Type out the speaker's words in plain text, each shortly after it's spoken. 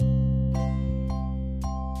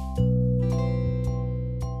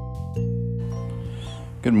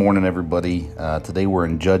Good morning, everybody. Today we're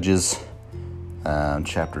in Judges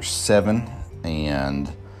chapter 7,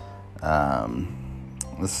 and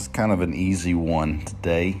this is kind of an easy one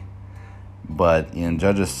today. But in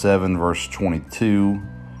Judges 7, verse 22,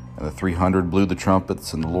 the 300 blew the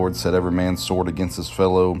trumpets, and the Lord set every man's sword against his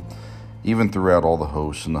fellow, even throughout all the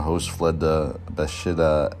hosts. And the hosts fled to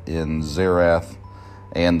Bethshidah in Zerath,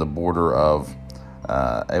 and the border of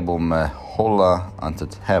Abel-Meholah unto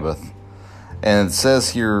Tabbath. And it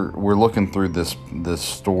says here, we're looking through this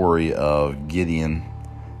story of Gideon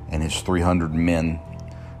and his 300 men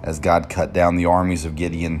as God cut down the armies of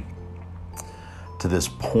Gideon to this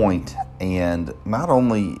point. And not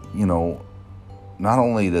only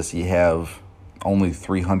does he have only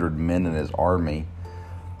 300 men in his army,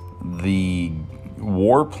 the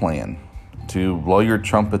war plan to blow your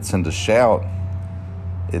trumpets and to shout,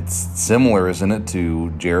 it's similar, isn't it,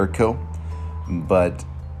 to Jericho? But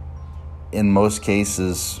in most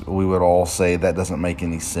cases, we would all say that doesn't make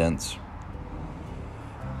any sense.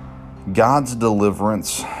 God's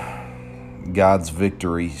deliverance, God's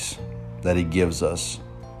victories that He gives us,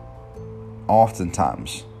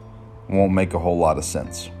 oftentimes won't make a whole lot of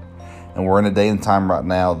sense. And we're in a day and time right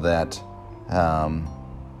now that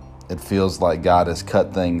it feels like God has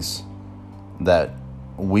cut things that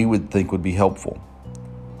we would think would be helpful.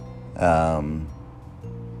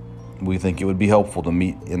 We think it would be helpful to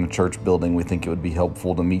meet in a church building. We think it would be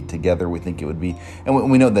helpful to meet together. We think it would be, and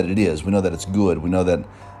we know that it is. We know that it's good. We know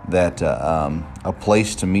that a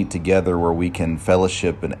place to meet together where we can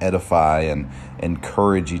fellowship and edify and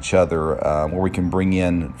encourage each other, where we can bring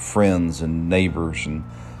in friends and neighbors and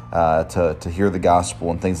to hear the gospel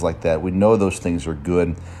and things like that. We know those things are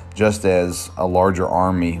good, just as a larger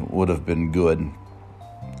army would have been good.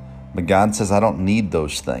 But God says, I don't need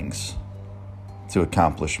those things to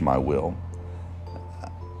accomplish my will.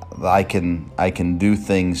 I can do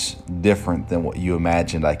things different than what you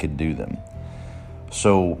imagined I could do them.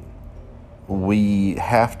 So we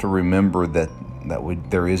have to remember that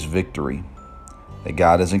there is victory, that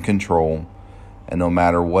God is in control, and no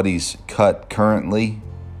matter what He's cut currently,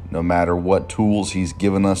 no matter what tools He's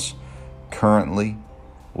given us currently,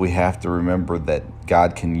 we have to remember that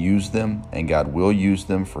God can use them and God will use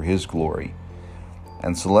them for His glory.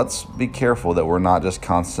 And so let's be careful that we're not just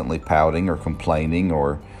constantly pouting or complaining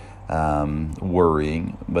or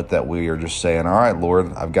worrying, but that we are just saying, all right,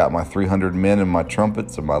 Lord, I've got my 300 men and my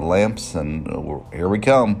trumpets and my lamps, and here we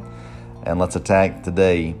come. And let's attack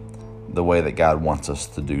today the way that God wants us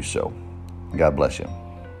to do so. God bless you.